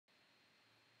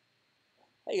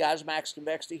Hey guys, Max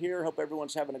Convexity here. Hope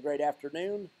everyone's having a great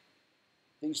afternoon.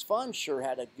 These funds sure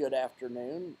had a good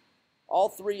afternoon. All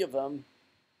three of them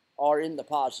are in the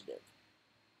positive.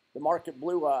 The market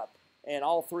blew up, and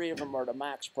all three of them are to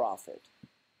max profit.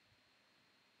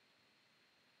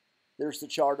 There's the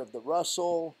chart of the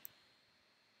Russell.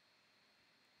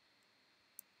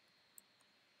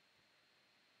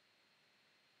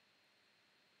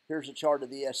 Here's a chart of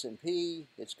the S&P.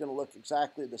 It's going to look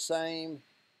exactly the same.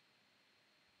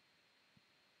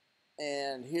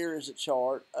 And here is a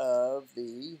chart of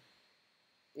the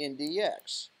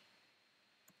NDX.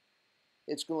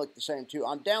 It's going to look the same too.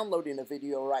 I'm downloading a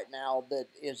video right now that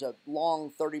is a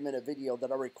long 30-minute video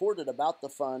that I recorded about the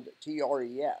fund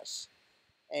TRES.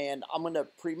 And I'm going to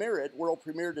premiere it, world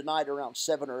premiere tonight around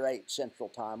 7 or 8 Central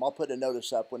Time. I'll put a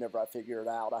notice up whenever I figure it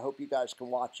out. I hope you guys can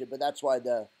watch it, but that's why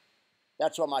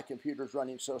my computer's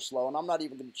running so slow. And I'm not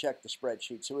even going to check the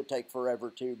spreadsheet, so it would take forever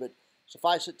too. But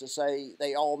suffice it to say,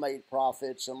 they all made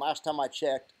profits. And last time I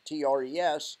checked,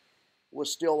 TRES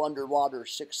was still underwater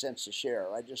 6 cents a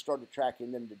share. I just started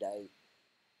tracking them today.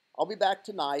 I'll be back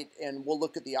tonight, and we'll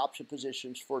look at the option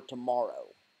positions for tomorrow.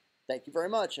 Thank you very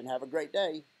much, and have a great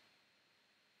day.